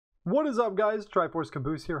What is up, guys?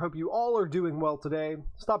 TriforceCaboose here. Hope you all are doing well today.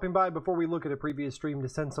 Stopping by before we look at a previous stream to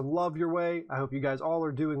send some love your way. I hope you guys all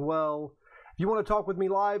are doing well. If you want to talk with me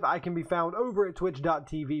live, I can be found over at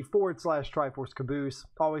twitch.tv/TriforceCaboose.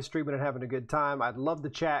 Always streaming and having a good time. I'd love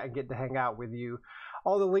to chat and get to hang out with you.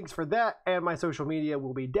 All the links for that and my social media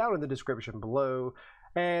will be down in the description below.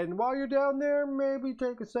 And while you're down there, maybe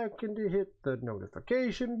take a second to hit the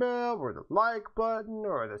notification bell or the like button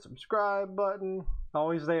or the subscribe button.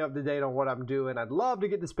 Always stay up to date on what I'm doing. I'd love to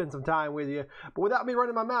get to spend some time with you. But without me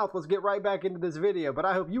running my mouth, let's get right back into this video. But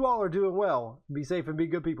I hope you all are doing well. Be safe and be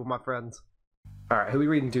good people, my friends. Alright, who are we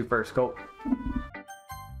reading to first, Colt?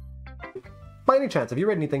 By any chance, have you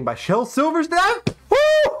read anything by Shel Silverstein?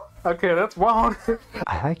 Okay, that's wrong.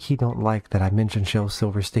 I actually don't like that I mentioned Shel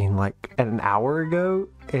Silverstein like an hour ago,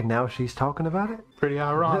 and now she's talking about it. Pretty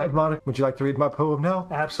ironic. Monica, would you like to read my poem now?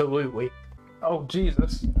 Absolutely. Oh,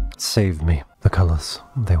 Jesus. Save me. The colors,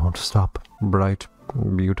 they won't stop. Bright,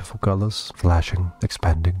 beautiful colors, flashing,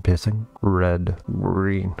 expanding, piercing. Red,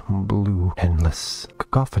 green, blue, endless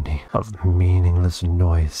cacophony of meaningless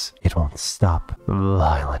noise. It won't stop.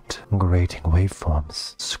 Violent, grating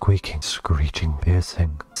waveforms, squeaking, screeching,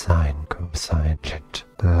 piercing. Sine, cosine, tangent.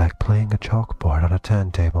 Like playing a chalkboard on a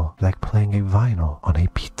turntable, like playing a vinyl on a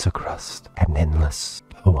pizza crust. An endless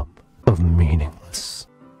poem of meaningless.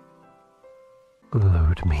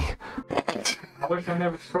 Load me. I wish I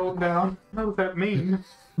never scrolled down. What does that mean?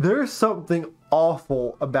 There's something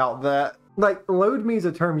awful about that. Like, load me is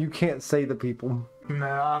a term you can't say to people. No,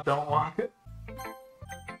 I don't like it.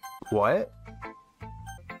 What?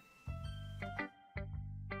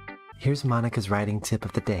 Here's Monica's writing tip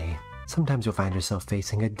of the day. Sometimes you'll find yourself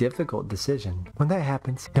facing a difficult decision. When that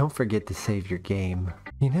happens, don't forget to save your game.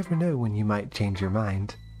 You never know when you might change your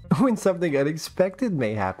mind. When something unexpected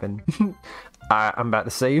may happen. I'm about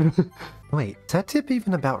to save. Wait, is that tip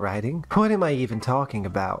even about writing? What am I even talking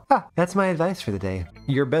about? Ah, that's my advice for the day.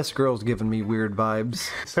 Your best girl's giving me weird vibes.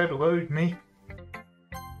 Said load me.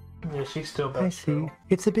 Yeah, she's still best. I see.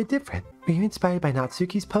 It's a bit different. Were you inspired by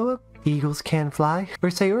Natsuki's poem? Eagles Can Fly? Or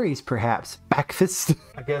Sayori's, perhaps? Backfist?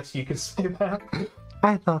 I guess you could say that.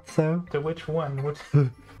 I thought so. So which one?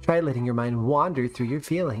 Try letting your mind wander through your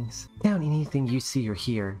feelings. Down anything you see or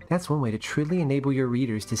hear. That's one way to truly enable your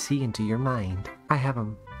readers to see into your mind. I have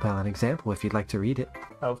an example if you'd like to read it.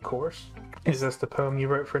 Of course. Is this the poem you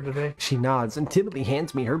wrote for today? She nods and timidly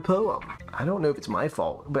hands me her poem. I don't know if it's my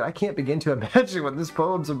fault, but I can't begin to imagine what this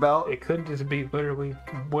poem's about. It could just be literally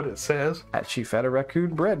what it says. She fed a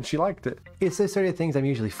raccoon bread and she liked it. It's those sort of things I'm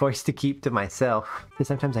usually forced to keep to myself, but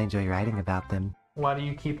sometimes I enjoy writing about them. Why do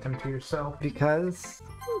you keep them to yourself? Because...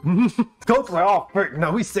 Colt's like, oh, frick,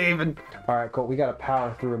 no, he's saving. Alright, Colt, we gotta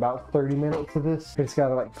power through about 30 minutes of this. We just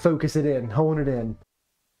gotta, like, focus it in, hone it in.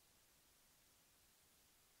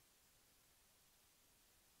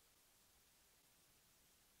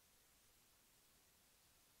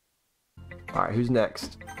 Alright, who's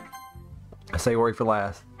next? I say Ori for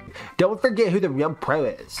last. Don't forget who the real pro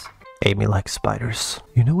is. Amy likes spiders.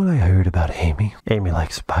 You know what I heard about Amy? Amy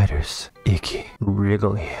likes spiders. Icky,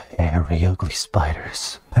 wriggly, hairy, ugly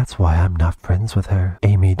spiders. That's why I'm not friends with her.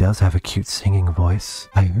 Amy does have a cute singing voice.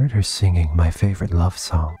 I heard her singing my favorite love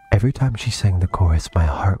song. Every time she sang the chorus, my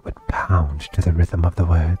heart would pound to the rhythm of the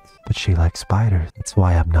words. But she likes spiders. That's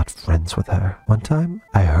why I'm not friends with her. One time,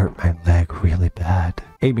 I hurt my leg really bad.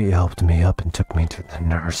 Amy helped me up and took me to the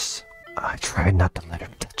nurse. I tried not to let her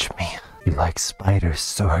touch me. She likes spiders,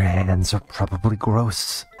 so her hands are probably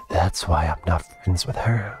gross. That's why I'm not friends with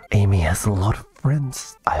her. Amy has a lot of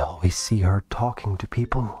friends. I always see her talking to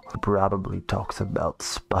people. She probably talks about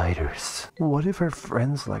spiders. What if her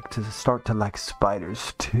friends like to start to like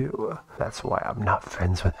spiders too? That's why I'm not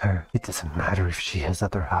friends with her. It doesn't matter if she has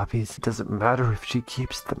other hobbies. It doesn't matter if she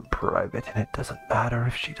keeps them private. And it doesn't matter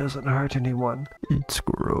if she doesn't hurt anyone. It's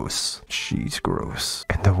gross. She's gross.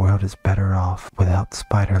 And the world is better off without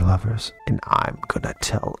spider lovers. And I'm gonna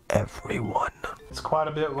tell everyone. It's quite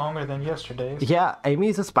a bit longer than yesterday's. Yeah,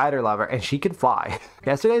 Amy's a spider lover and she can fly.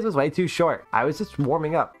 Yesterday's was way too short. I was just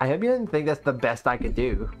warming up. I hope you didn't think that's the best I could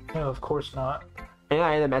do. No, of course not.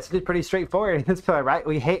 Anyway, the message is pretty straightforward. It's right.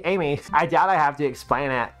 We hate Amy. I doubt I have to explain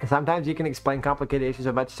it. Sometimes you can explain complicated issues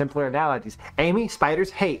with much simpler analogies. Amy, spiders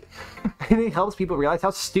hate. And it helps people realize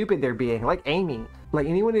how stupid they're being, like Amy. Like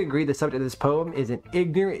anyone who agreed the subject of this poem is an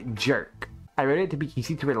ignorant jerk. I wrote it to be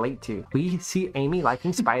easy to relate to. We see Amy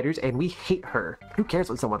liking spiders and we hate her. Who cares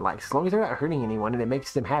what someone likes, as long as they're not hurting anyone and it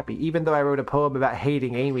makes them happy, even though I wrote a poem about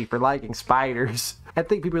hating Amy for liking spiders. I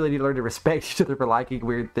think people really need to learn to respect each other for liking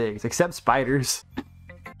weird things, except spiders.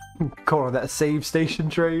 Call on that save station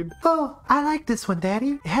train. Oh, I like this one,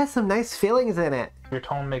 Daddy. It has some nice fillings in it. Your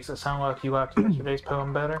tone makes it sound like you liked yesterday's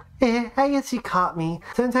poem better. I guess you caught me.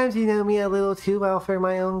 Sometimes you know me a little too well for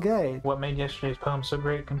my own good. What made yesterday's poem so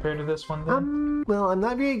great compared to this one then? Well, I'm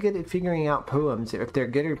not very good at figuring out poems, if they're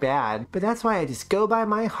good or bad, but that's why I just go by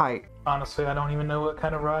my heart. Honestly, I don't even know what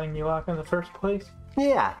kind of writing you like in the first place.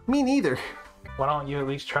 Yeah, me neither. Why don't you at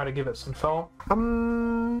least try to give it some thought?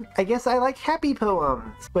 I guess I like happy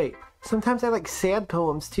poems. Wait, sometimes I like sad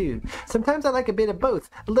poems too. Sometimes I like a bit of both.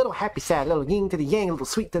 A little happy sad, a little yin to the yang, a little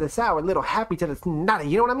sweet to the sour, a little happy to the nada,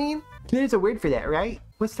 you know what I mean? There's a word for that, right?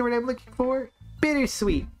 What's the word I'm looking for?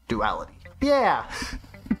 Bittersweet. Duality. Yeah.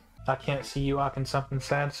 I can't see you liking something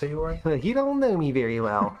sad, Sayori. Well, you don't know me very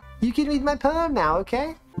well. You can read my poem now,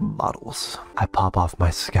 okay? Bottles. I pop off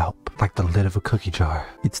my scalp like the lid of a cookie jar.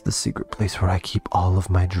 It's the secret place where I keep all of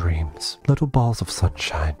my dreams. Little balls of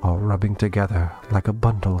sunshine, all rubbing together like a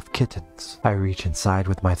bundle of kittens. I reach inside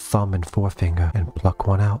with my thumb and forefinger and pluck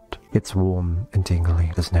one out. It's warm and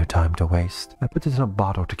tingly. There's no time to waste. I put it in a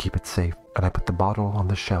bottle to keep it safe, and I put the bottle on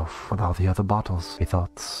the shelf with all the other bottles. Happy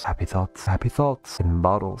thoughts, happy thoughts, happy thoughts in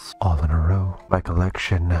bottles, all in a row. My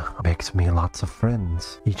collection makes me lots of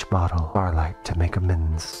friends. Each bottle, starlight to make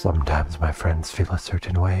amends. Sometimes my friends feel a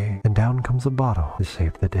certain way, and down comes a bottle to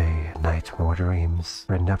save the day. Night, more dreams.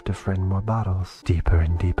 Friend after friend, more bottles. Deeper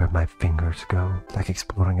and deeper my fingers go, like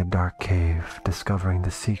exploring a dark cave, discovering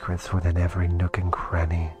the secrets within every nook and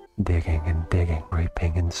cranny. Digging and digging,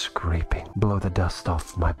 scraping and scraping, blow the dust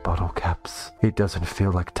off my bottle caps. It doesn't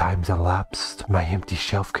feel like time's elapsed. My empty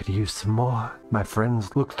shelf could use some more. My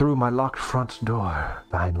friends look through my locked front door.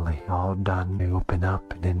 Finally, all done. They open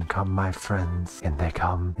up and in come my friends. And they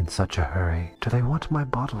come in such a hurry. Do they want my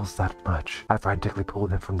bottles that much? I frantically pull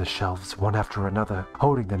them from the shelves, one after another,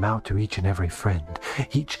 holding them out to each and every friend.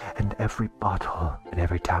 Each and every bottle. And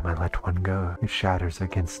every time I let one go, it shatters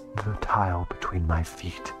against the tile between my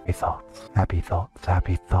feet. Happy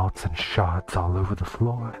thoughts, and shards all over the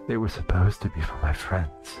floor. They were supposed to be for my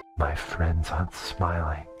friends. My friends aren't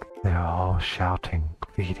smiling. They are all shouting,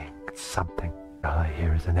 pleading, something. All I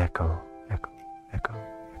hear is an echo, echo, echo,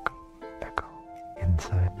 echo, echo,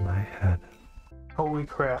 inside my head. Holy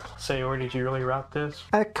crap. Sayori, did you really write this?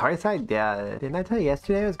 Of course I did. Didn't I tell you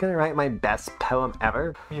yesterday I was gonna write my best poem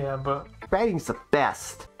ever? Yeah, but... Writing's the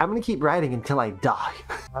best. I'm gonna keep writing until I die.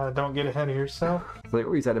 Don't get ahead of yourself. I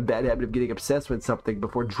always had a bad habit of getting obsessed with something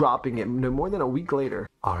before dropping it no more than a week later.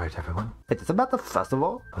 Alright everyone, it's about the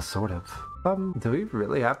festival? Sort of. Do we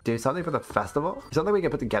really have to do something for the festival? Something we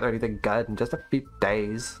can put together anything good in just a few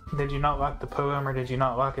days. Did you not like the poem, or did you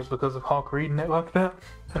not like it because of Hawk reading it like that?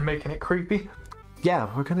 And making it creepy?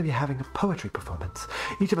 Yeah, we're going to be having a poetry performance.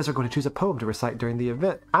 Each of us are going to choose a poem to recite during the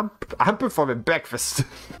event. I'm performing breakfast.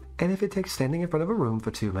 And if it takes standing in front of a room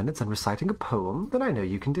for 2 minutes and reciting a poem, then I know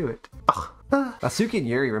you can do it. Asuki and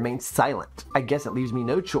Yuri remain silent. I guess it leaves me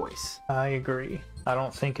no choice. I agree. I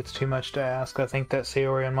don't think it's too much to ask. I think that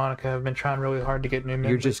Sayori and Monica have been trying really hard to get new members.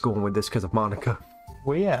 You're just going with this because of Monica.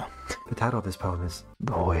 Well, yeah. The title of this poem is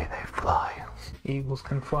The Way They Fly. Eagles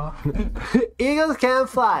can fly. Eagles can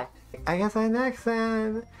fly. I guess I'm next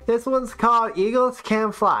then. This one's called Eagles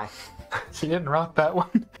Can Fly. She didn't write that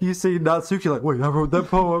one. You see Natsuki like, wait, I wrote that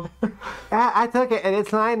poem. I took it and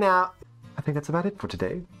it's mine now. I think that's about it for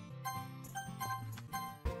today.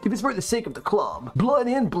 If it's for the sake of the club, blood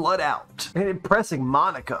in, blood out, and impressing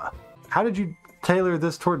Monica. How did you tailor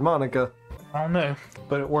this toward Monica? I don't know,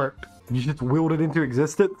 but it worked. You just willed it into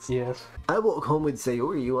existence? Yes. I walk home with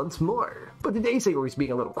Sayori once more, but today Sayori's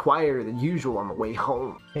being a little quieter than usual on the way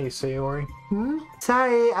home. Hey, Sayori.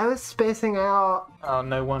 Sorry, I was spacing out. Oh,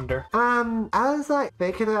 no wonder. I was like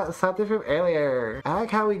thinking about something from earlier. I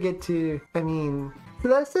like how we get to,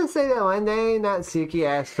 let's just say that one day Natsuki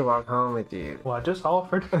asked to walk home with you. Well, I just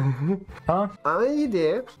offered. Huh? You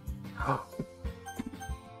did.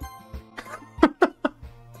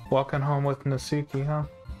 Walking home with Natsuki, huh?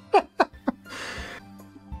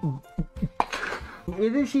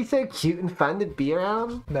 Isn't she so cute and fun to be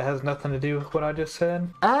around? That has nothing to do with what I just said.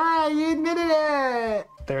 You admitted it!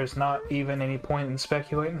 There's not even any point in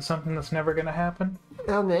speculating something that's never gonna happen.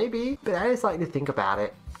 Well, maybe, but I just like to think about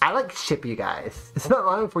it. I like to ship you guys. It's not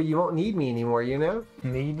long before you won't need me anymore, you know?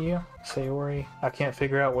 Need you? Sayori, I can't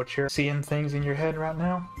figure out what you're seeing things in your head right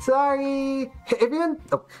now. Sorry.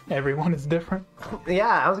 Everyone is different.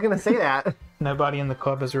 Yeah, I was gonna say that. Nobody in the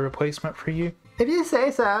club is a replacement for you. If you say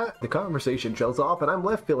so. The conversation trails off and I'm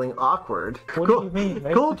left feeling awkward. What do you mean?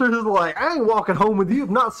 Coulter's is like, I ain't walking home with you. If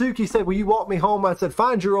Natsuki said, will you walk me home? I said,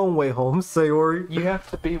 find your own way home, Sayori. You have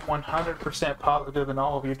to be 100% positive in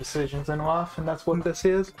all of your decisions in life, and that's what this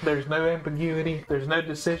is. There's no ambiguity. There's no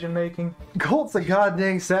decision making. Colt's a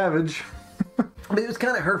goddamn savage. But it was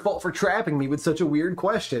kind of her fault for trapping me with such a weird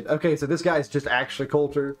question. Okay, so this guy's just actually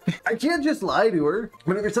Coulter. I can't just lie to her.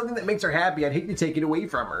 When there's something that makes her happy, I'd hate to take it away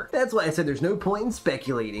from her. That's why I said there's no point in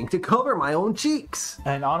speculating to cover my own cheeks.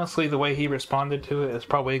 And honestly, the way he responded to it is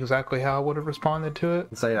probably exactly how I would have responded to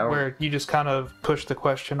it. So, where you just kind of push the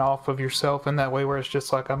question off of yourself in that way, where it's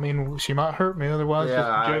just like, I mean, she might hurt me otherwise,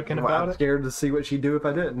 just joking about it. I'm scared to see what she'd do if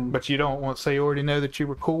I didn't. But you don't want to say you already know that you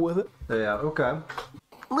were cool with it. Yeah, okay.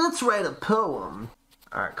 Let's write a poem.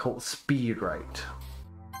 Alright, Colt, speed write.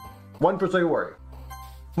 1 for Sayori.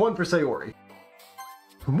 1 for Sayori.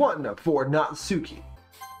 1 for Natsuki.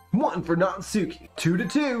 1 for Natsuki.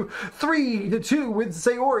 2-2. 3-2 with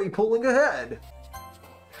Sayori pulling ahead.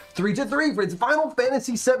 3-3 for its Final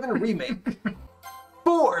Fantasy VII Remake.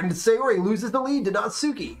 4, and Sayori loses the lead to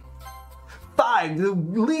Natsuki. 5, the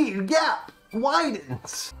lead gap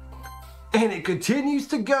widens. And it continues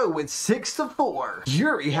to go with 6-4.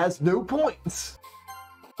 Yuri has no points.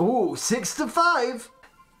 Ooh, 6-5.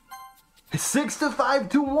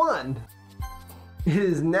 6-5-1. It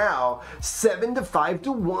is now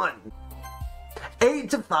 7-5-1.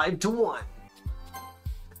 8-5-1.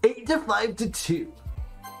 8-5-2.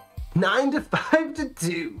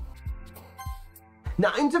 9-5-2.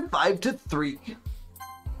 9-5-3.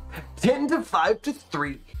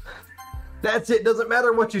 10-5-3. That's it. Doesn't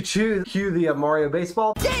matter what you choose. Cue the Mario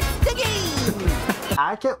baseball. It's the game!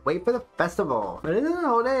 I can't wait for the festival. But isn't it a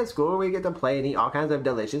whole day at school where we get to play and eat all kinds of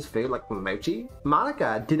delicious food like mochi?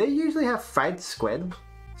 Monica, do they usually have fried squid?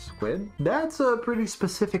 Squid? That's a pretty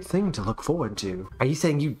specific thing to look forward to. Are you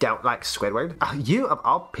saying you don't like Squidward? You of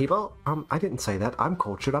all people? I didn't say that. I'm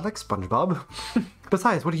cultured. I like SpongeBob.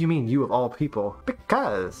 Besides, what do you mean, you of all people?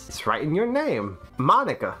 Because it's right in your name.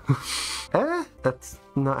 Monica. That's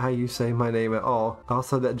not how you say my name at all.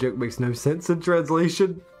 Also, that joke makes no sense in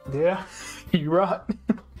translation. Yeah, you're right.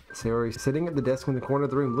 Sayori sitting at the desk in the corner of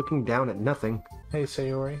the room looking down at nothing. Hey,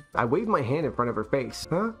 Sayori. I waved my hand in front of her face.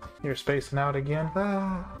 Huh? You're spacing out again?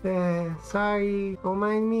 Sorry. Don't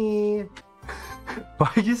mind me.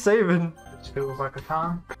 Why are you saving? It feels like a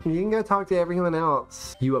time. You can go talk to everyone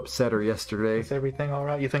else. You upset her yesterday. Is everything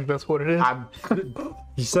alright? You think that's what it is?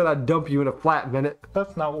 You said I'd dump you in a flat minute.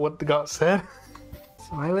 That's not what got said.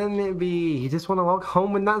 Why wouldn't it be? You just want to walk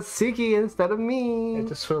home with Natsuki instead of me. It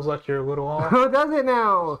just feels like you're a little off. Who does it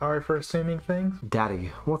now? Sorry for assuming things.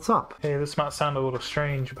 Daddy, what's up? Hey, this might sound a little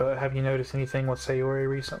strange, but have you noticed anything with Sayori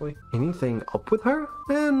recently? Anything up with her?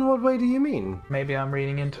 In what way do you mean? Maybe I'm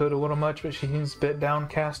reading into it a little much, but she seems a bit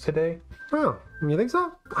downcast today. Oh, you think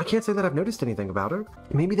so? I can't say that I've noticed anything about her.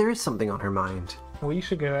 Maybe there is something on her mind. Well, you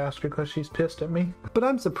should go ask her because she's pissed at me. But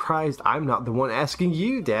I'm surprised I'm not the one asking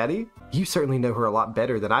you, Daddy. You certainly know her a lot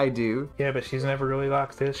better than I do. Yeah, but she's never really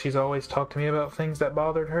like this. She's always talked to me about things that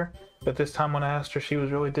bothered her. But this time when I asked her, she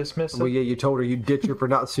was really dismissive. Well, yeah, you told her you'd ditch her for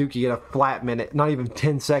Natsuki in a flat minute. Not even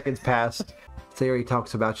 10 seconds passed. Sayori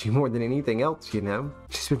talks about you more than anything else, you know?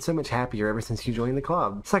 She's been so much happier ever since you joined the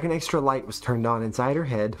club. It's like an extra light was turned on inside her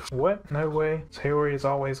head. What? No way. Sayori is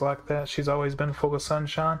always like that. She's always been full of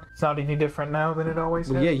sunshine. It's not any different now than it always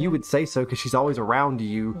has. Well, yeah, you would say so because she's always around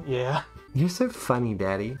you. Yeah. You're so funny,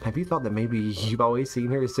 Daddy. Have you thought that maybe you've always seen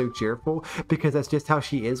her as so cheerful because that's just how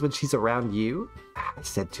she is when she's around you? I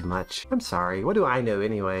said too much. I'm sorry. What do I know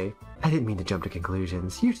anyway? I didn't mean to jump to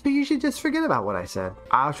conclusions. You should just forget about what I said.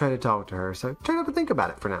 I'll try to talk to her, so try not to think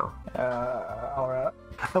about it for now. Alright.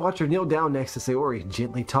 I watch her kneel down next to Sayori and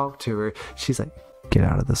gently talk to her. She's like, get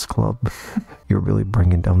out of this club. You're really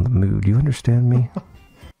bringing down the mood. You understand me?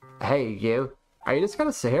 Hey, you. Are you just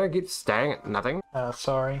gonna sit here and keep staring at nothing?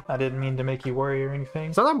 Sorry. I didn't mean to make you worry or anything.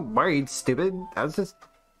 It's not that I'm worried, stupid. I was just...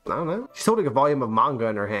 I don't know. She's holding a volume of manga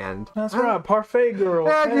in her hand. That's right, Parfait Girl.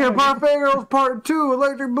 Yeah, Parfait Girls Part 2,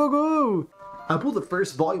 Electric Boogaloo. I pull the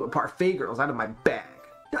first volume of Parfait Girls out of my bag.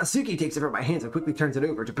 Natsuki takes it from my hands and quickly turns it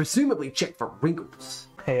over to presumably check for wrinkles.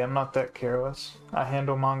 Hey, I'm not that careless. I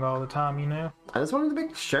handle manga all the time, you know? I just wanted to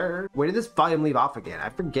make sure. Where did this volume leave off again? I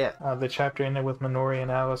forget. The chapter ended with Minori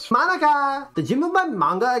and Alice. Monica! Did you move my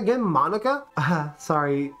manga again, Monica?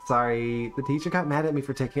 Sorry. The teacher got mad at me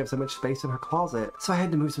for taking up so much space in her closet, so I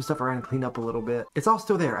had to move some stuff around and clean up a little bit. It's all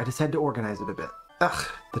still there, I just had to organize it a bit. Ugh,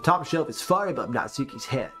 the top shelf is far above Natsuki's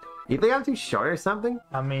head. You think I'm too short or something?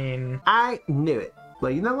 I mean... I knew it. Well,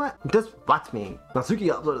 you know what? Just watch me. Natsuki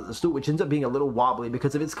uploaded the stool, which ends up being a little wobbly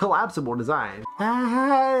because of its collapsible design.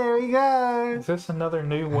 There we go. Is this another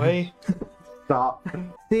new way? Stop.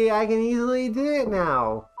 See, I can easily do it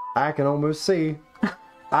now. I can almost see.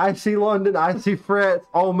 I see London, I see France,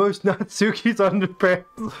 almost Natsuki's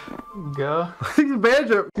underpants. Gah. He's a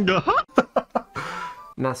banjo.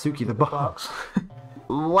 Natsuki the box.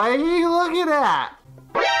 What are you looking at?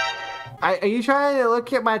 Are you trying to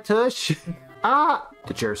look at my tush? Ah!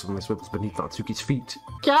 The chair suddenly swivels beneath Natsuki's feet.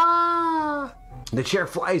 Gah! The chair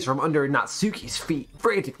flies from under Natsuki's feet.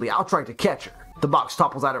 Frantically, I'll try to catch her. The box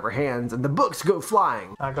topples out of her hands, and the books go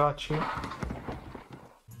flying. I got you.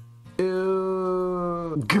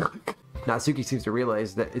 Natsuki seems to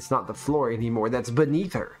realize that it's not the floor anymore that's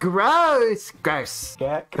beneath her. Gross! Gross!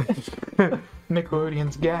 Gak.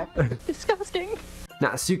 Nickelodeon's Gak. Disgusting.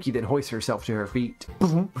 Natsuki then hoists herself to her feet.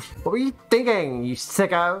 What were you thinking, you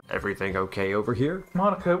sicko? Everything okay over here?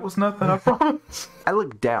 Monica, it was nothing, I promise. I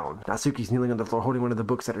look down. Natsuki's kneeling on the floor holding one of the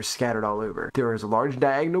books that are scattered all over. There is a large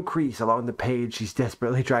diagonal crease along the page she's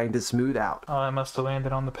desperately trying to smooth out. Oh, I must have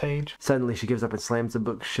landed on the page. Suddenly she gives up and slams the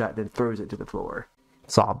book shut, then throws it to the floor.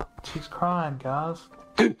 Sob. She's crying, guys.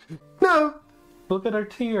 No! Look at her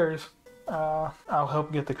tears. I'll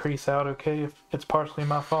help get the crease out, okay? If it's partially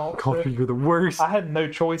my fault. Coulter, you're the worst. I had no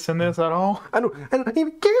choice in this at all. I don't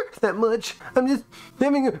even care that much. I'm just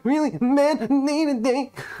having a really mad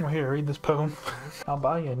day. Well, here, read this poem. I'll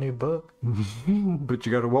buy you a new book. But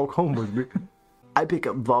you gotta walk home with me. I pick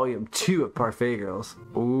up volume 2 of Parfait Girls.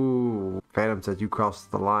 Ooh. Phantom says you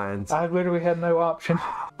crossed the lines. I literally had no option.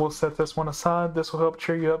 We'll set this one aside. This will help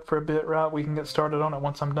cheer you up for a bit, right? We can get started on it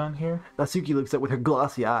once I'm done here. Natsuki looks up with her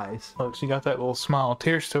glossy eyes. Look, she got that little smile.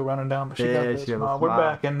 Tears still running down, but she got that she smile. We're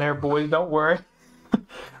back in there, boys. Don't worry.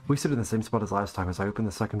 We stood in the same spot as last time as I opened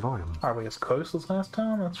the second volume. Are we as close as last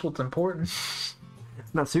time? That's what's important.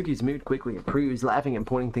 Natsuki's mood quickly improves, laughing and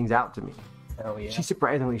pointing things out to me. Hell yeah. She's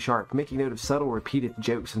surprisingly sharp, making note of subtle repeated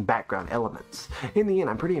jokes and background elements. In the end,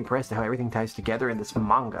 I'm pretty impressed at how everything ties together in this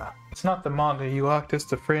manga. It's not the manga you liked, it's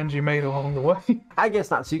the friends you made along the way. I guess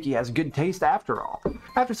Natsuki has good taste after all.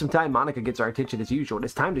 After some time, Monica gets our attention as usual, and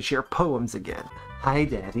it's time to share poems again. Hi,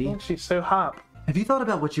 Daddy. Oh, she's so hype. Have you thought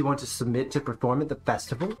about what you want to submit to perform at the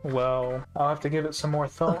festival? Well, I'll have to give it some more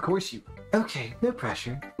thought. Of course you... Okay, no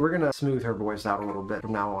pressure. We're gonna smooth her voice out a little bit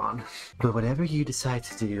from now on. But whatever you decide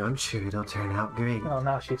to do, I'm sure it'll turn out great. Oh,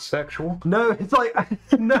 now she's sexual. No, it's like...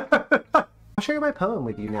 No! I'll share my poem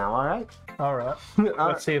with you now, alright? Alright.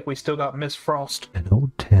 Let's see if we still got Miss Frost. An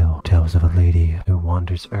old tale tells of a lady who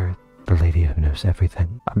wanders Earth. The lady who knows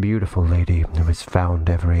everything. A beautiful lady who has found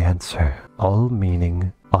every answer. All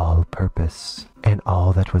meaning, all purpose, and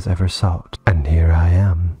all that was ever sought. And here I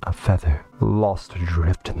am, a feather, lost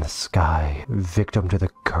adrift in the sky, victim to the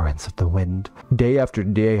currents of the wind. Day after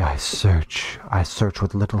day I search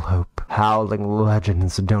with little hope. Howling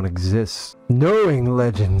legends don't exist. Knowing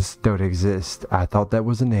legends don't exist. I thought that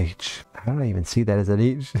was an H. I don't even see that as an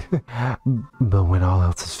H. But when all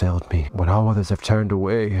else has failed me, when all others have turned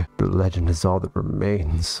away, the legend is all that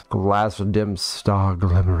remains. Glass dim star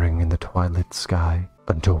glimmering in the twilight sky.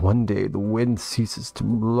 Until one day the wind ceases to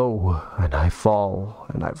blow, and I fall,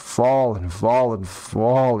 and I fall, and fall, and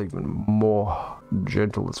fall even more.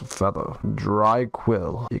 Gentle as a feather, dry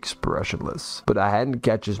quill, expressionless. But a hand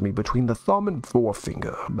catches me between the thumb and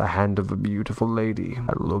forefinger, the hand of a beautiful lady.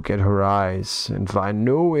 I look at her eyes, and find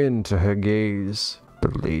no end to her gaze. The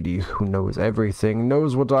lady who knows everything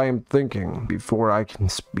knows what I am thinking before I can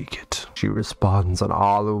speak it. She responds in a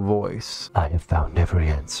hollow voice. I have found every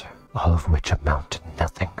answer, all of which amount to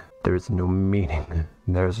nothing. There is no meaning,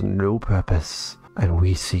 there is no purpose, and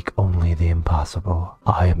we seek only the impossible.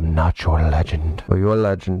 I am not your legend, for your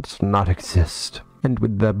legend does not exist. And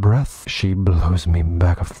with that breath, she blows me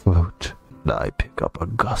back afloat, and I pick up a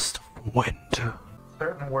gust of wind.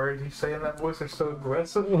 Certain words you say in that voice are so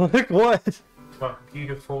aggressive. Like what? Like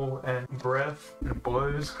beautiful and breath and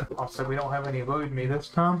blows. Also, we don't have any load me this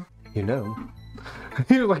time. You know.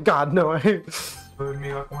 You're like, God, no, Load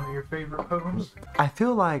me like one of your favorite poems. I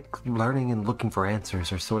feel like learning and looking for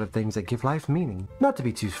answers are sort of things that give life meaning. Not to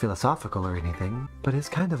be too philosophical or anything, but it's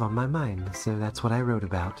kind of on my mind, so that's what I wrote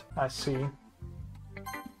about. I see.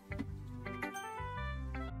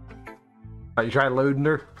 Are you trying loading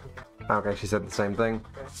her? Okay, she said the same thing.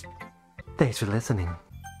 Thanks for listening.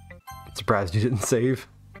 Surprised you didn't save.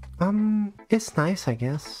 It's nice, I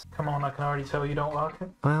guess. Come on, I can already tell you don't like it.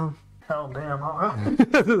 Well... Oh, damn, alright.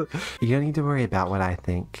 You don't need to worry about what I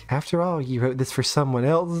think. After all, you wrote this for someone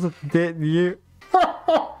else, didn't you?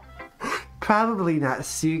 Probably not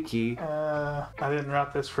Suki. I didn't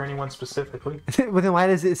write this for anyone specifically. Well, then why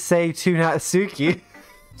does it say to Natsuki?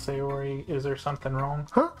 Sayori, is there something wrong?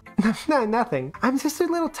 Huh? No, nothing. I'm just a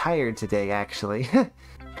little tired today, actually.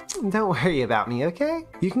 Don't worry about me, okay?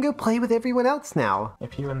 You can go play with everyone else now.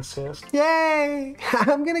 If you insist. Yay!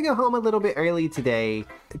 I'm gonna go home a little bit early today.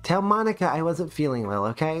 Tell Monica I wasn't feeling well,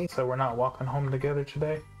 okay? So we're not walking home together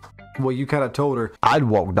today? Well, you kind of told her, I'd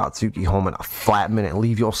walk Natsuki home in a flat minute and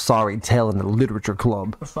leave your sorry tale in the literature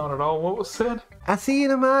club. That's not at all what was said. I'll see you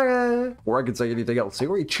tomorrow. Or I could say anything else.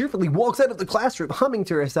 Sayori cheerfully walks out of the classroom, humming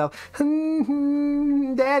to herself,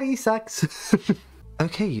 Daddy sucks.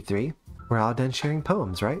 Okay, you three. We're all done sharing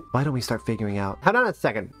poems, right? Why don't we start figuring out... Hold on a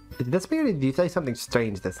second. Did this mean did you say something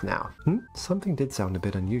strange just now? Something did sound a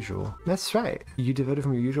bit unusual. That's right. You devoted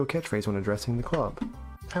from your usual catchphrase when addressing the club.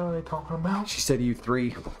 How are they talking about? She said you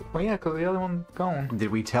three. Well, yeah, because the other one's gone.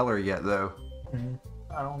 Did we tell her yet, though?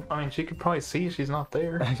 I mean, she could probably see she's not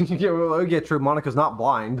there. Yeah, well, yeah, true. Monika's not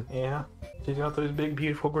blind. Yeah. She's got those big,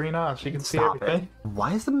 beautiful green eyes. She can see Stop everything. it.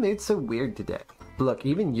 Why is the mood so weird today? Look,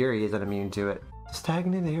 even Yuri isn't immune to it.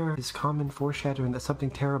 Stagnant air is common foreshadowing that something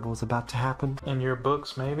terrible is about to happen. In your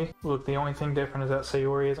books, maybe? Look, the only thing different is that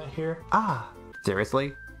Sayori isn't here. Ah,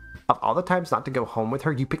 seriously? Of all the times not to go home with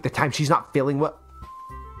her, you pick the time she's not feeling well?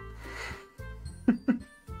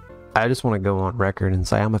 I just want to go on record and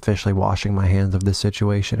say I'm officially washing my hands of this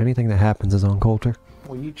situation. Anything that happens is on Coulter.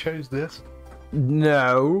 Well, you chose this.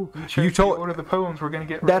 No. You told order the poems we're going to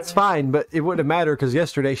get read. That's fine, but it wouldn't have mattered because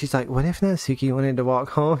yesterday she's like, what if Natsuki wanted to walk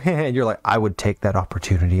home? And you're like, I would take that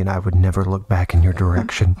opportunity and I would never look back in your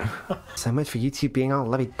direction. So much for you two being all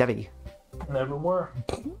lovey-dovey. Never were.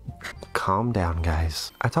 Calm down,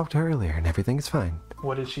 guys. I talked to her earlier and everything's fine.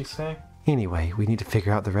 What did she say? Anyway, we need to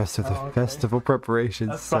figure out the rest of the festival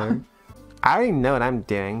preparations. That's fine. I already know what I'm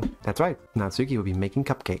doing. That's right. Natsuki will be making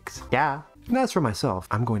cupcakes. Yeah. And as for myself,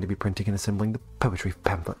 I'm going to be printing and assembling the poetry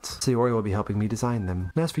pamphlets. Sayori will be helping me design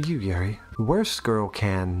them. And as for you, Yuri, worst girl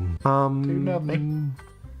can... Do nothing.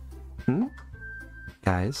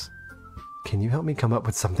 Guys, can you help me come up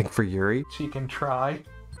with something for Yuri? She can try.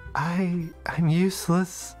 I'm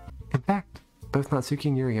useless. In fact, both Natsuki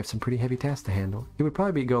and Yuri have some pretty heavy tasks to handle. It would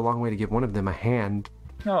probably go a long way to give one of them a hand.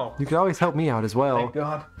 Oh. You could always help me out as well. Thank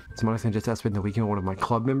God. So Monica just asked to spend the weekend with one of my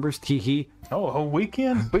club members, Teehee. Oh, a whole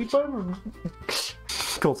weekend? Sleepover?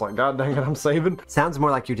 Cole's like, God dang it, I'm saving. Sounds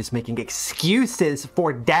more like you're just making excuses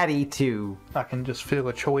for Daddy to... I can just feel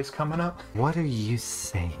a choice coming up. What are you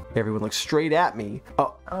saying? Everyone looks straight at me.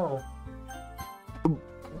 Oh.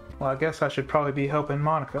 Well, I guess I should probably be helping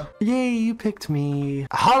Monica. Yay, you picked me.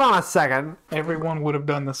 Hold on a second. Everyone would have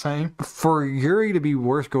done the same. For Yuri to be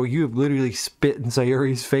worst girl, you have literally spit in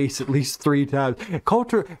Sayori's face at least 3 times.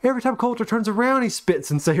 Coulter, every time Coulter turns around, he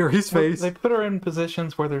spits in Sayori's face. They put her in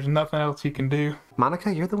positions where there's nothing else you can do.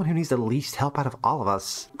 Monica, you're the one who needs the least help out of all of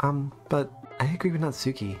us. But I agree with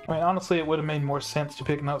Natsuki. I mean, honestly, it would have made more sense to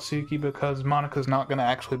pick Natsuki because Monica's not going to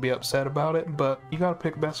actually be upset about it, but you got to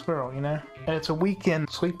pick best girl, you know? And it's a weekend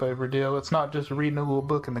sleepover deal. It's not just reading a little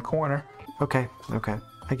book in the corner. Okay.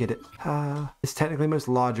 I get it. It's technically most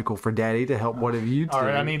logical for Daddy to help one of you two.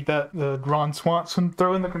 Alright, I need the Ron Swanson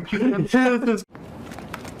throwing the computer.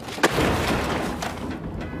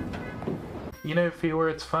 You know, Fior,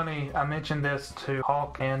 it's funny, I mentioned this to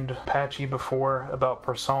Hawk and Patchy before about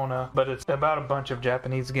Persona, but it's about a bunch of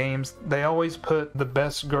Japanese games. They always put the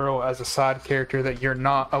best girl as a side character that you're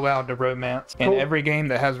not allowed to romance. In every game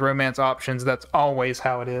that has romance options, that's always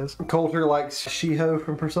how it is. Coulter likes Shiho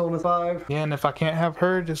from Persona 5. Yeah, and if I can't have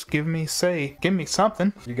her, just give me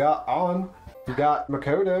something. You got On. You got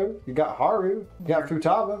Makoto, you got Haru, you got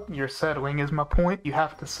Futaba. You're settling is my point. You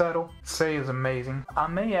have to settle. Sei is amazing. I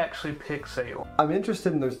may actually pick Sei. I'm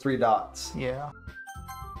interested in those 3 dots. Yeah.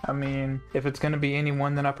 I mean, if it's going to be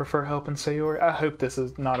anyone, then I prefer helping Sayori. I hope this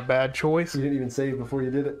is not a bad choice. You didn't even save before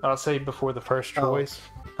you did it? I'll save before the first choice.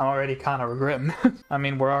 I'm already kind of regretting it. I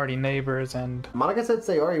mean, we're already neighbors and... Monica said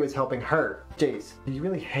Sayori was helping her. Jace, do you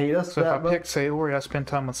really hate us so that much? If I pick Sayori, I spend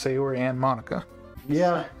time with Sayori and Monica.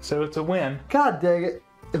 Yeah. So it's a win. God dang it.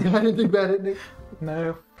 Did I anything bad, didn't it?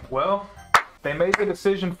 No. Well, they made the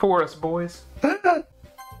decision for us, boys.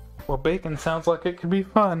 Well, bacon sounds like it could be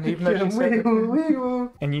fun, even though you said it.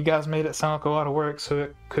 And you guys made it sound like a lot of work, so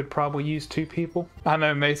it could probably use 2 people. I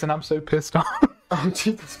know, Mason, I'm so pissed off. Oh,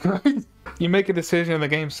 Jesus Christ. You make a decision and the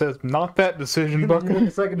game says, not that decision, Bucket.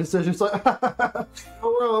 The second decision, it's like,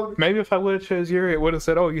 wrong. Maybe if I would have chose Yuri, it would have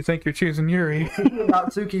said, oh, you think you're choosing Yuri.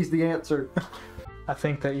 Natsuki's the answer. I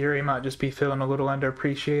think that Yuri might just be feeling a little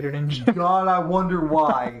underappreciated in God, I wonder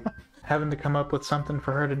why. Having to come up with something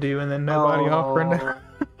for her to do and then nobody offering to...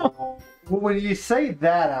 Well, when you say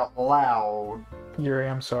that out loud... Yuri,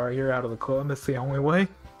 I'm sorry, you're out of the club. That's the only way.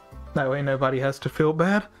 That way nobody has to feel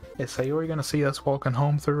bad. Is Sayori gonna see us walking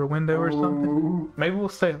home through a window or something? Maybe we'll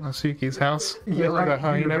stay at Natsuki's house. Yeah, like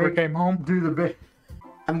how he never came home. Do the bit.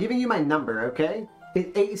 I'm giving you my number, okay?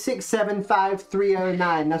 It's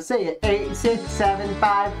 8675309. Now say it.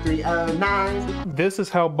 8675309. This is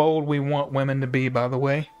how bold we want women to be, by the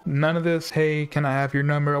way. None of this, hey, can I have your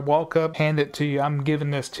number? I walk up, hand it to you. I'm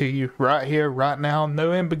giving this to you right here, right now.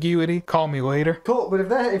 No ambiguity. Call me later. Cool, but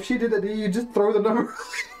if she did that to you, just throw the number.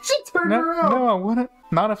 She turned around. No, I wouldn't.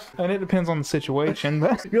 Not if, and it depends on the situation.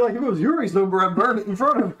 But you're like, if it was Yuri's number, I'd burn it in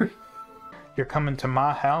front of her. You're coming to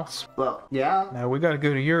my house? Well, yeah. No, we gotta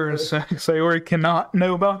go to yours. Sayori cannot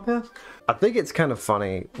know about this. I think it's kind of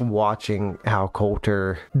funny watching how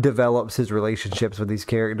Coulter develops his relationships with these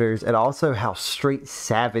characters, and also how straight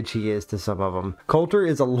savage he is to some of them. Coulter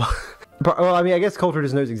is a lot... Well, I mean, I guess Coulter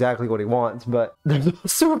just knows exactly what he wants, but there's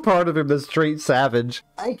also a part of him that's straight savage.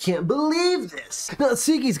 I can't believe this!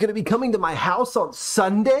 Natsuki's gonna be coming to my house on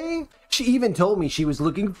Sunday? She even told me she was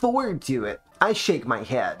looking forward to it. I shake my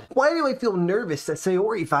head. Why do I feel nervous that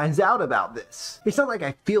Sayori finds out about this? It's not like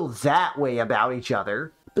I feel that way about each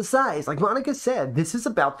other. Besides, like Monica said, this is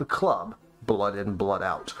about the club. Blood in, blood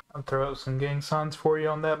out. I'll throw out some gang signs for you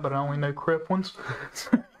on that, but I only know Crip ones.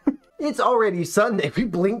 It's already Sunday. We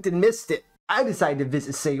blinked and missed it. I decided to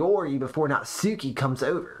visit Sayori before Natsuki comes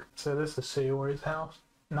over. So this is Sayori's house.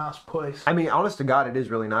 Nice place. I mean, honest to God, it is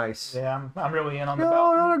really nice. Yeah, I'm really in on the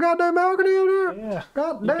balcony. Oh, goddamn balcony over there. Yeah.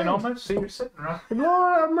 God You damn. can almost see her sitting right.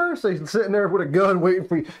 Lord have mercy. Sitting there with a gun waiting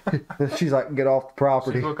for you. She's like, get off the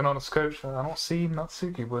property. She's looking on a scope. I don't see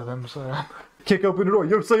Natsuki with him, so... Kick open the door.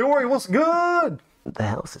 Yo, Sayori, what's good? The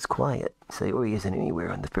house is quiet. Sayori isn't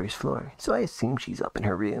anywhere on the first floor, so I assume she's up in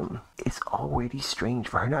her room. It's already strange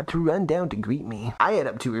for her not to run down to greet me. I head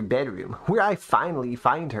up to her bedroom, where I finally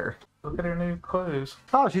find her. Look at her new clothes.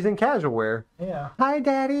 Oh, she's in casual wear. Yeah. Hi,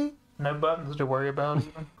 Daddy. No buttons to worry about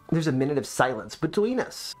even. There's a minute of silence between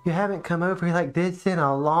us. You haven't come over like this in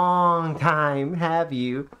a long time, have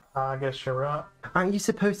you? I guess you're right. Aren't you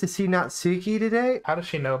supposed to see Natsuki today? How does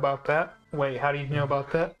she know about that? Wait, how do you know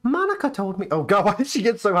about that? Monica told me. Oh God, why did she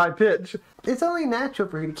get so high pitched? It's only natural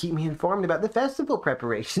for her to keep me informed about the festival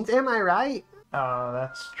preparations, am I right?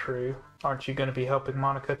 That's true. Aren't you going to be helping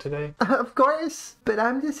Monica today? Of course, but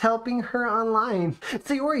I'm just helping her online.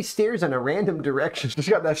 Sayori stares in a random direction. She's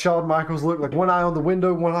got that Shawn Michaels look, like one eye on the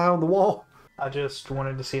window, one eye on the wall. I just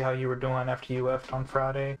wanted to see how you were doing after you left on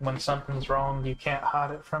Friday. When something's wrong, you can't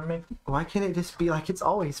hide it from me. Why can't it just be like it's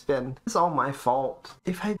always been? It's all my fault.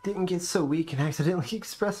 If I didn't get so weak and accidentally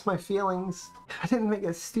express my feelings, if I didn't make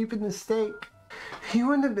a stupid mistake, you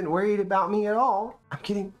wouldn't have been worried about me at all. I'm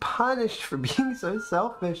getting punished for being so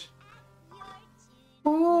selfish.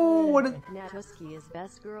 Oh, what a... Natsuki is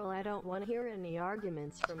best girl. I don't want to hear any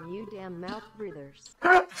arguments from you damn mouth breathers.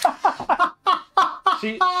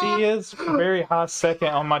 She is very high second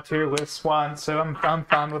on my tier list, Swan, so I'm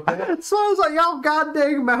fine with that. So I was like, y'all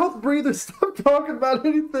goddamn mouth breathers, stop talking about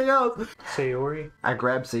anything else. Sayori? I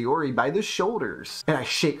grab Sayori by the shoulders and I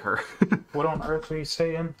shake her. What on earth are you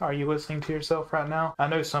saying? Are you listening to yourself right now? I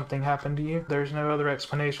know something happened to you. There's no other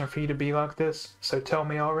explanation for you to be like this, so tell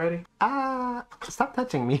me already. Stop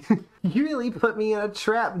touching me. You really put me in a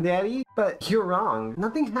trap, Daddy. But you're wrong.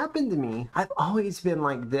 Nothing happened to me. I've always been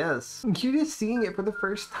like this. You're just seeing it for the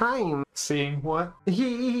first time. Seeing what?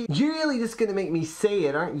 You're really just gonna make me say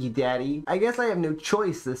it, aren't you, Daddy? I guess I have no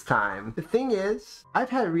choice this time. The thing is, I've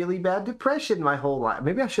had really bad depression my whole life.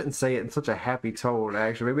 Maybe I shouldn't say it in such a happy tone,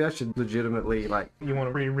 actually. Maybe I should legitimately, like... You want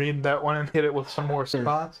to reread that one and hit it with some more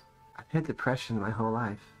spots? I've had depression my whole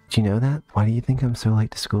life. Do you know that? Why do you think I'm so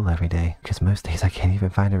late to school every day? Because most days I can't even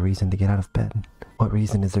find a reason to get out of bed. What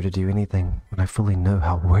reason is there to do anything when I fully know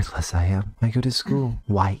how worthless I am? I go to school.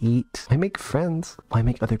 Why eat? Why make friends? Why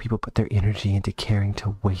make other people put their energy into caring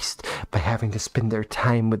to waste by having to spend their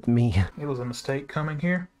time with me? It was a mistake coming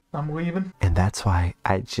here. I'm leaving. And that's why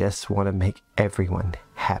I just want to make everyone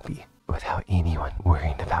happy without anyone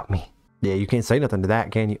worrying about me. Yeah, you can't say nothing to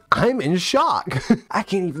that, can you? I'm in shock. I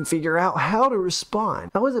can't even figure out how to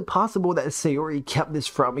respond. How is it possible that Sayori kept this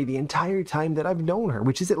from me the entire time that I've known her,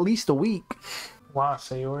 which is at least a week? Why,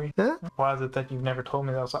 Sayori? Huh? Why is it that you've never told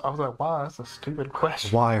me that? I was like, wow, that's a stupid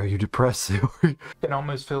question. Why are you depressed, Sayori? It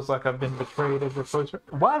almost feels like I've been betrayed as a closer.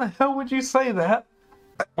 Why the hell would you say that?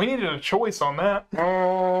 We needed a choice on that.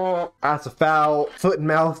 Oh, that's a foul. Foot and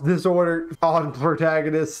mouth disorder on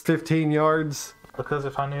protagonist, 15 yards. Because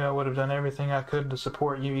if I knew I would have done everything I could to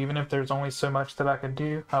support you, even if there's only so much that I could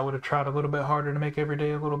do, I would have tried a little bit harder to make every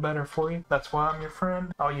day a little better for you. That's why I'm your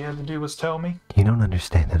friend. All you had to do was tell me. You don't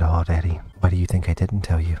understand at all, Daddy. Why do you think I didn't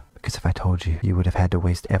tell you? Because if I told you, you would have had to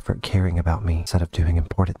waste effort caring about me instead of doing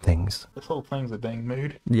important things. This whole thing's a dang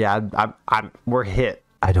mood. Yeah, we're hit.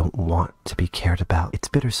 I don't want to be cared about. It's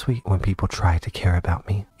bittersweet when people try to care about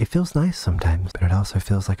me. It feels nice sometimes, but it also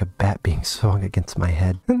feels like a bat being swung against my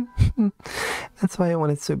head. That's why I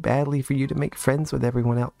wanted so badly for you to make friends with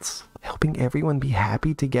everyone else. Helping everyone be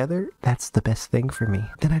happy together, that's the best thing for me.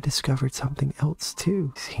 Then I discovered something else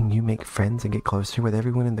too. Seeing you make friends and get closer with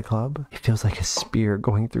everyone in the club, it feels like a spear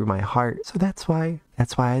going through my heart. So that's why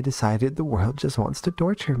I decided the world just wants to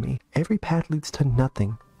torture me. Every path leads to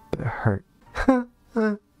nothing but hurt.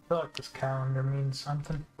 I feel like this calendar means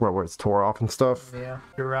something. Where it's tore off and stuff? Yeah,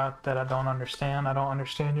 you're right that I don't understand. I don't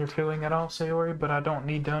understand your feeling at all, Sayori, but I don't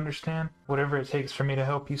need to understand. Whatever it takes for me to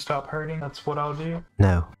help you stop hurting, that's what I'll do.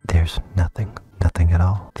 No, there's nothing at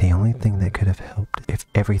all. The only thing that could have helped if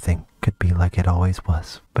everything could be like it always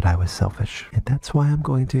was. But I was selfish. And that's why I'm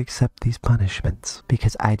going to accept these punishments.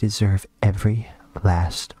 Because I deserve every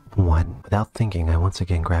last one. Without thinking, I once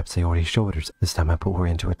again grabbed Sayori's shoulders. This time I pull her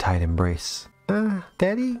into a tight embrace.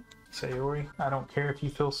 Daddy? Sayori, I don't care if you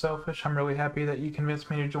feel selfish. I'm really happy that you convinced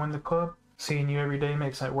me to join the club. Seeing you every day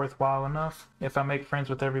makes it worthwhile enough. If I make friends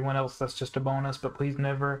with everyone else, that's just a bonus, but please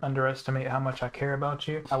never underestimate how much I care about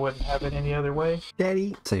you. I wouldn't have it any other way.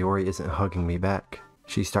 Daddy? Sayori isn't hugging me back.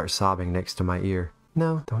 She starts sobbing next to my ear.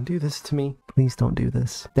 No, don't do this to me. Please don't do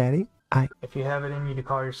this. Daddy? If you have it in you to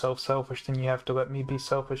call yourself selfish, then you have to let me be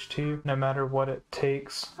selfish too. No matter what it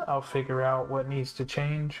takes, I'll figure out what needs to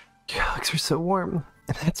change. Your hugs are so warm.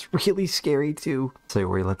 And that's really scary too.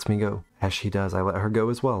 Sayori lets me go. As she does, I let her go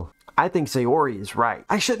as well. I think Sayori is right.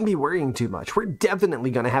 I shouldn't be worrying too much. We're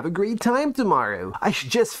definitely gonna have a great time tomorrow. I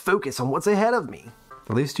should just focus on what's ahead of me.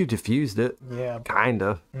 At least you diffused it. Yeah.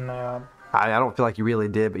 Kinda. No. I don't feel like you really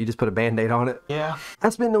did, but you just put a band-aid on it. Yeah. I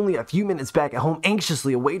spent only a few minutes back at home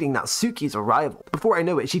anxiously awaiting Natsuki's arrival. Before I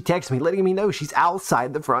know it, she texts me letting me know she's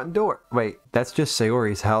outside the front door. Wait, that's just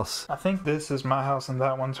Sayori's house. I think this is my house and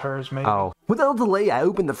that one's hers, maybe. Oh. Without delay, I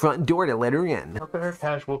opened the front door to let her in. Look at her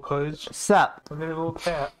casual clothes. Sup? Look at her little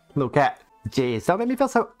cat. Little cat. Jeez, don't make me feel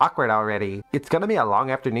so awkward already. It's gonna be a long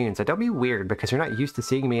afternoon, so don't be weird because you're not used to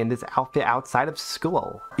seeing me in this outfit outside of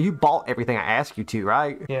school. You bought everything I asked you to,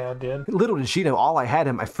 right? Yeah, I did. Little did she know all I had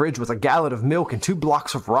in my fridge was a gallon of milk and 2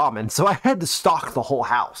 blocks of ramen, so I had to stock the whole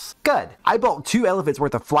house. Good. I bought 2 elephants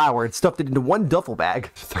worth of flour and stuffed it into 1 duffel bag.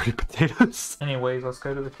 30 potatoes. Anyways, let's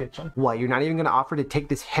go to the kitchen. What, you're not even gonna offer to take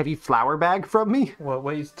this heavy flour bag from me? Well, it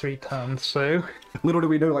weighs 3 tons, so... Little do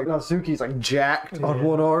we know, like, Natsuki's like jacked on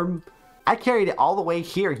one arm. I carried it all the way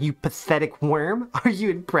here, you pathetic worm. Are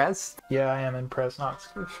you impressed? Yeah, I am impressed,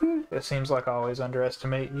 Natsuki. It seems like I always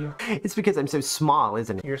underestimate you. It's because I'm so small,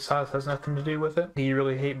 isn't it? Your size has nothing to do with it. Do you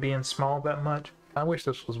really hate being small that much? I wish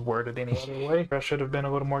this was worded any other way. I should have been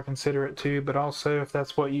a little more considerate too, but also if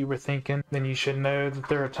that's what you were thinking, then you should know that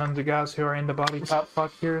there are tons of guys who are into body type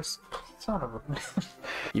fuck yours. Son of a...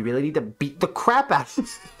 You really need to beat the crap out of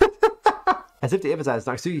As if to emphasize,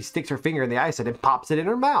 Natsuki sticks her finger in the ice and then pops it in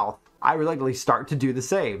her mouth. I reluctantly start to do the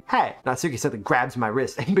same. Hey, Natsuki suddenly grabs my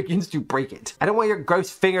wrist and begins to break it. I don't want your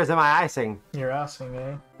gross fingers in my icing. Your icing,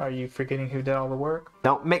 eh? Are you forgetting who did all the work?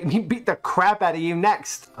 Don't make me beat the crap out of you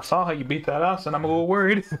next. I saw how you beat that ice and I'm a little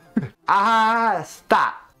worried.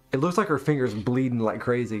 Stop. It looks like her finger's bleeding like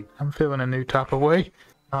crazy. I'm feeling a new type of way.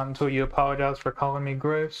 Not until you apologize for calling me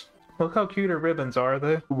gross. Look how cute her ribbons are,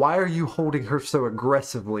 though. Why are you holding her so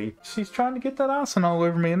aggressively? She's trying to get that icing all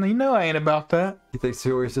over me, and you know I ain't about that. You think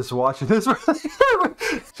Sayori's just watching this?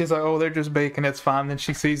 She's like, oh, they're just baking, it's fine. Then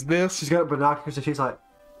she sees this. She's got binoculars and she's like...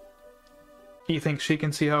 You think she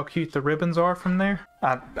can see how cute the ribbons are from there?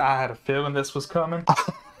 I had a feeling this was coming.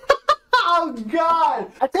 Oh,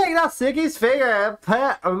 God! I take Natsuki's finger and put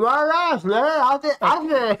it on my life,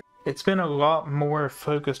 man. It's been a lot more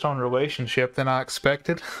focused on relationship than I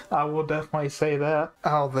expected. I will definitely say that.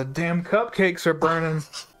 Oh, the damn cupcakes are burning.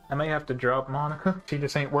 I may have to drop Monica. She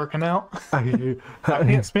just ain't working out. I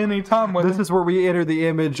can't spend any time with her. This is where we enter the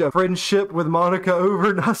image of friendship with Monica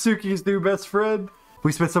over Natsuki's new best friend.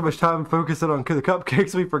 We spent so much time focusing on the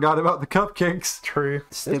cupcakes, we forgot about the cupcakes. True.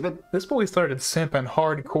 Stupid. This boy started simping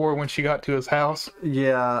hardcore when she got to his house.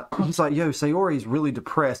 Yeah. He's like, yo, Sayori's really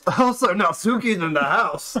depressed. Also, Natsuki's in the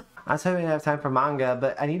house. I was hoping to have time for manga,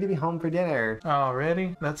 but I need to be home for dinner.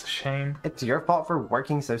 Already? That's a shame. It's your fault for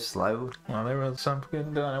working so slow. Well, there was something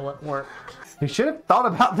getting done. It wouldn't work. You should have thought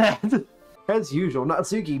about that. As usual,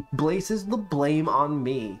 Natsuki places the blame on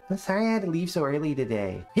me. I'm sorry I had to leave so early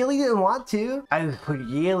today. Really didn't want to. I would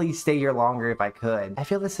really stay here longer if I could. I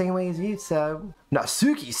feel the same way as you, so...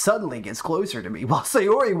 Natsuki suddenly gets closer to me while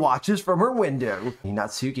Sayori watches from her window.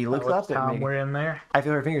 Natsuki looks up at me. We're in there. I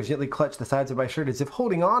feel her fingers gently clutch the sides of my shirt as if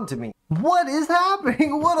holding on to me. What is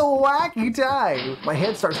happening? What a wacky time. My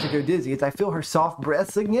head starts to go dizzy as I feel her soft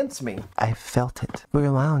breaths against me. I've felt it for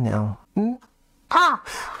a while now. Ah!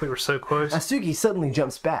 We were so close. Natsuki suddenly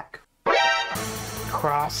jumps back.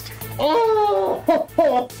 Crossed. Oh!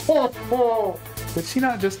 Did she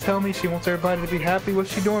not just tell me she wants everybody to be happy?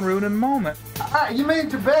 What's she doing ruining the moment? You made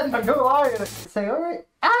it to bed, now go lie in it. Sayori?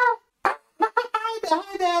 Ah!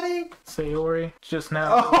 Hi, Daddy. Sayori, just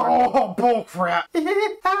now. Oh, bullcrap.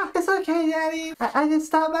 It's okay, Daddy. I just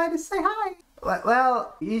stopped by to say hi.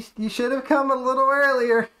 Well, you should have come a little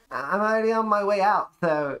earlier. I'm already on my way out,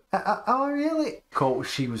 so... oh, really? Colt,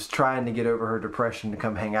 she was trying to get over her depression to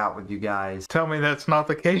come hang out with you guys. Tell me that's not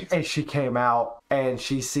the case. And she came out, and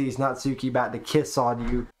she sees Natsuki about to kiss on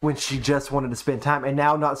you when she just wanted to spend time. And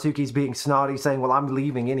now Natsuki's being snotty, saying, well, I'm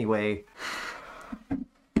leaving anyway.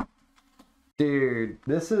 Dude,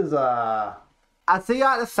 this is, I'll see you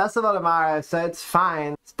at the festival tomorrow, so it's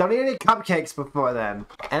fine. Don't eat any cupcakes before then.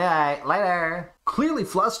 Anyway, later. Clearly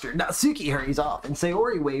flustered, Natsuki hurries off, and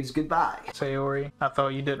Sayori waves goodbye. Sayori, I thought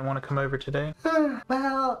you didn't want to come over today.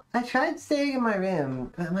 Well, I tried staying in my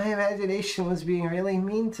room, but my imagination was being really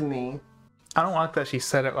mean to me. I don't like that she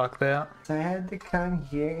said it like that. So I had to come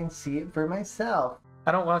here and see it for myself.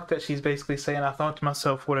 I don't like that she's basically saying, I thought to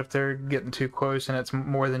myself, what if they're getting too close and it's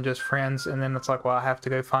more than just friends? And then it's like, well, I have to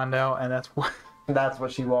go find out, and that's what... That's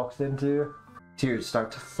what she walks into. Tears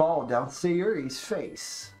start to fall down Sayori's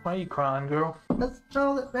face. Why are you crying, girl? That's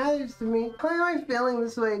all that matters to me. Why am I feeling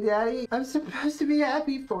this way, Daddy? I'm supposed to be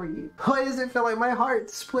happy for you. Why does it feel like my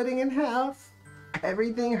heart's splitting in half?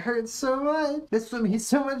 Everything hurts so much. This would be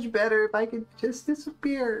so much better if I could just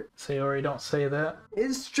disappear. Sayori, don't say that.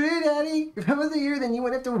 It's true, Daddy. If I wasn't here, then you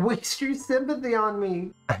wouldn't have to waste your sympathy on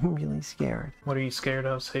me. I'm really scared. What are you scared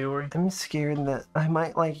of, Sayori? I'm scared that I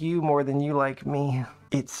might like you more than you like me.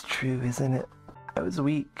 It's true, isn't it? I was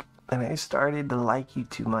weak, and I started to like you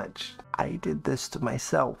too much. I did this to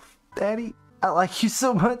myself. Daddy, I like you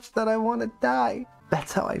so much that I want to die.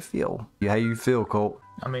 That's how I feel. How you feel, Colt?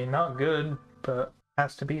 I mean, not good, but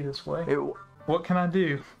has to be this way. What can I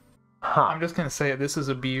do? Huh. I'm just gonna say it, this is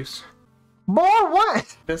abuse. More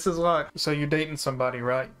what? This is like, so you're dating somebody,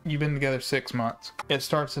 right? You've been together 6 months. It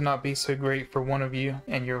starts to not be so great for one of you,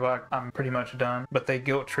 and you're like, I'm pretty much done. But they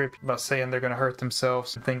guilt trip you by saying they're gonna hurt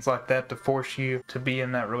themselves and things like that to force you to be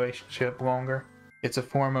in that relationship longer. It's a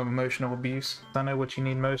form of emotional abuse. I know what you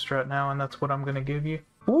need most right now, and that's what I'm gonna give you.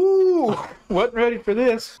 Ooh! Wasn't ready for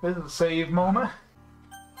this. This is a save moment.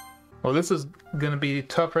 Well, this is gonna be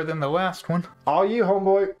tougher than the last one. All you,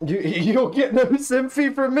 homeboy. You don't get no sympathy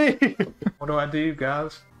from me. What do I do,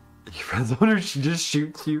 guys? Your friend's owner, she just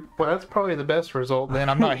shoots you. Well, that's probably the best result then.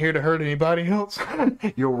 I'm not here to hurt anybody else.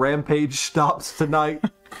 Your rampage stops tonight.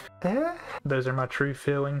 Those are my true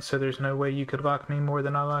feelings, so there's no way you could like me more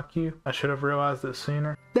than I like you. I should have realized it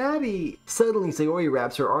sooner. Daddy! Suddenly, Sayori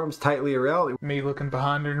wraps her arms tightly around me. Me looking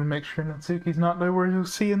behind her to make sure Natsuki's not nowhere to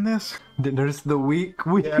seeing this. Didn't notice the weak.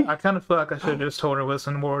 Yeah, I kind of feel like I should have just told her,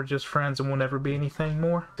 listen, we're just friends and we'll never be anything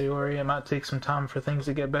more. Sayori, it might take some time for things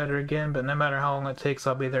to get better again, but no matter how long it takes,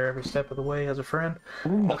 I'll be there every step of the way as a friend.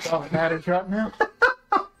 That's all that matters right now.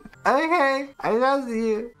 Okay, I love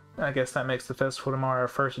you. I guess that makes the festival tomorrow our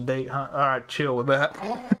first date, huh? Alright, chill with that.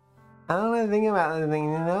 I don't want to think about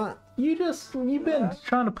anything, you know? You've been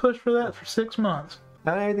trying to push for that for 6 months.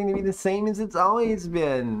 I want everything to be the same as it's always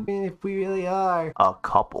been. I mean, if we really are a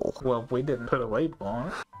couple. Well, we didn't put a label on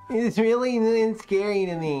it. It's really scary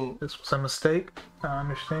to me. This was a mistake. I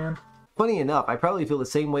understand. Funny enough, I probably feel the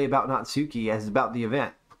same way about Natsuki as about the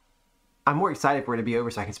event. I'm more excited for it to be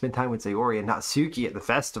over so I can spend time with Sayori and Natsuki at the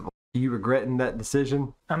festival. Are you regretting that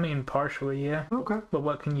decision? I mean, partially, yeah. Okay. But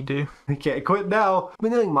what can you do? I can't quit now.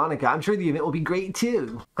 But knowing Monica, I'm sure the event will be great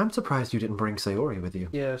too. I'm surprised you didn't bring Sayori with you.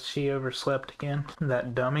 Yeah, she overslept again.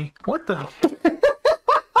 That dummy. What the?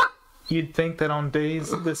 You'd think that on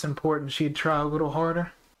days this important she'd try a little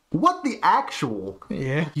harder. What the actual?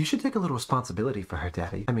 Yeah. You should take a little responsibility for her,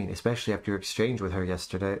 Daddy. I mean, especially after your exchange with her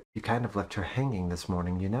yesterday. You kind of left her hanging this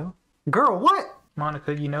morning, you know? Girl, what?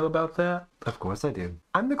 Monica, you know about that? Of course I do.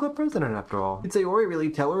 I'm the club president after all. Did Sayori really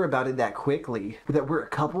tell her about it that quickly? That we're a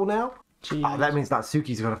couple now? Jeez. Oh, that means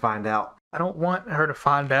Natsuki's gonna find out. I don't want her to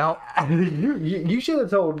find out. you should have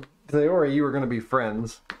told Sayori you were gonna be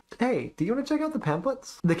friends. Hey, do you want to check out the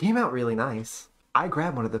pamphlets? They came out really nice. I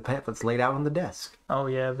grabbed one of the pamphlets laid out on the desk. Oh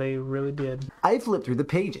yeah, they really did. I flipped through the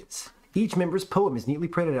pages. Each member's poem is neatly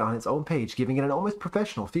printed on its own page, giving it an almost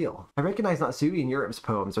professional feel. I recognize Natsuki and Europe's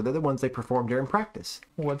poems, or they're the ones they performed during practice.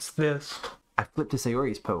 What's this? I flipped to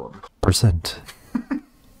Sayori's poem. Percent.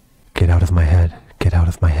 Get out of my head. Get out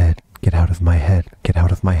of my head. Get out of my head. Get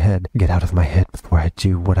out of my head. Get out of my head before I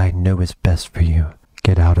do what I know is best for you.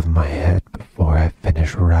 Get out of my head before I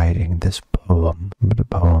finish writing this poem. But a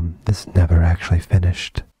poem is never actually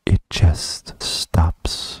finished. It just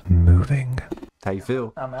stops moving. How you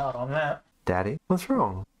feel? I'm out on that. Daddy? What's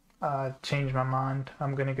wrong? I changed my mind.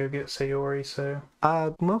 I'm gonna go get Sayori, so...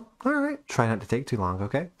 Well, alright. Try not to take too long,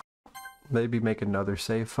 okay? Maybe make another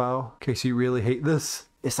save file, in case you really hate this.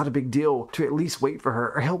 It's not a big deal to at least wait for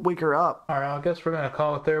her, or help wake her up. Alright, I guess we're gonna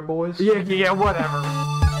call it there, boys. Yeah, whatever.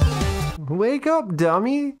 Wake up,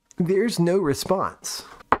 dummy. There's no response.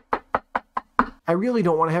 I really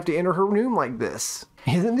don't want to have to enter her room like this.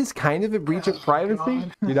 Isn't this kind of a breach of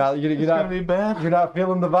privacy? You're not gonna be bad. You're not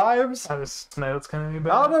feeling the vibes? I just know it's gonna be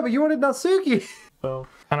bad. Oh no, but you wanted Natsuki. So,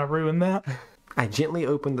 kind of ruined that. I gently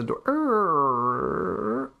opened the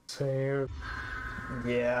door. So,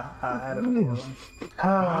 yeah, I had a feeling.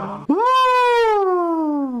 Oh,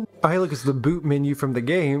 hey, look, it's the boot menu from the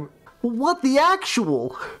game. What the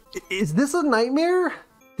actual? Is this a nightmare?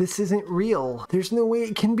 This isn't real. There's no way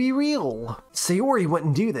it can be real. Sayori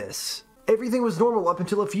wouldn't do this. Everything was normal up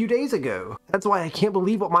until a few days ago. That's why I can't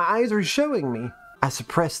believe what my eyes are showing me. I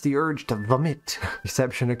suppressed the urge to vomit.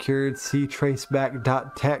 Reception occurred, see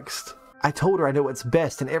traceback.txt. I told her I know what's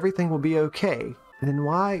best and everything will be okay. Then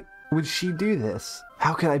why would she do this?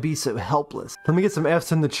 How can I be so helpless? Let me get some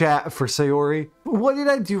F's in the chat for Sayori. What did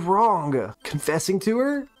I do wrong? Confessing to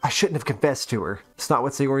her? I shouldn't have confessed to her. It's not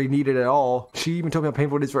what Sayori needed at all. She even told me how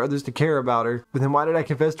painful it is for others to care about her. But then why did I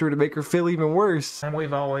confess to her to make her feel even worse? And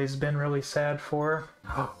we've always been really sad for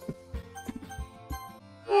her.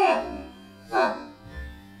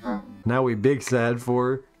 Now we big sad for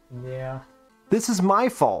her. Yeah. This is my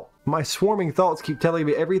fault. My swarming thoughts keep telling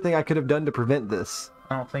me everything I could have done to prevent this.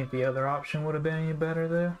 I don't think the other option would have been any better,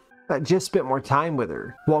 though. I just spent more time with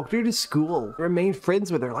her. Walked her to school. Remained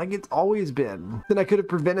friends with her like it's always been. Then I could have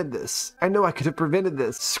prevented this. I know I could have prevented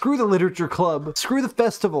this. Screw the literature club. Screw the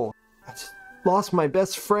festival. I just lost my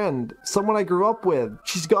best friend. Someone I grew up with.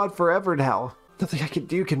 She's gone forever now. Nothing I can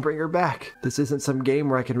do can bring her back. This isn't some game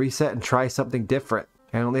where I can reset and try something different.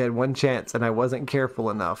 I only had one chance and I wasn't careful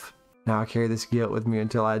enough. Now I carry this guilt with me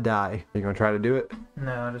until I die. Are you gonna try to do it?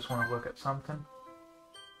 No, I just want to look at something.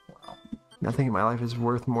 Wow. Nothing in my life is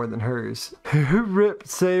worth more than hers. Rip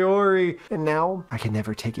Sayori. And now I can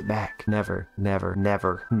never take it back. Never, never,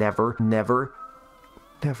 never, never, never,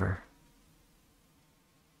 never.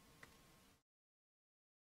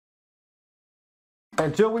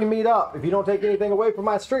 Until we meet up, if you don't take anything away from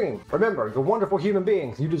my stream, remember, you're wonderful human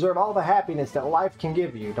beings. You deserve all the happiness that life can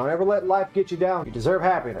give you. Don't ever let life get you down. You deserve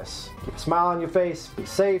happiness. Keep a smile on your face. Be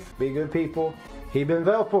safe. Be good people. He been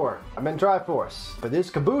Velport. I've been Triforce. But this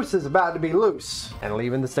caboose is about to be loose and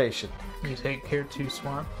leaving the station. You take care too,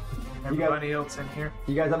 Swan. Everybody else in here.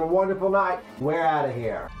 You guys have a wonderful night. We're out of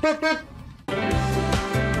here.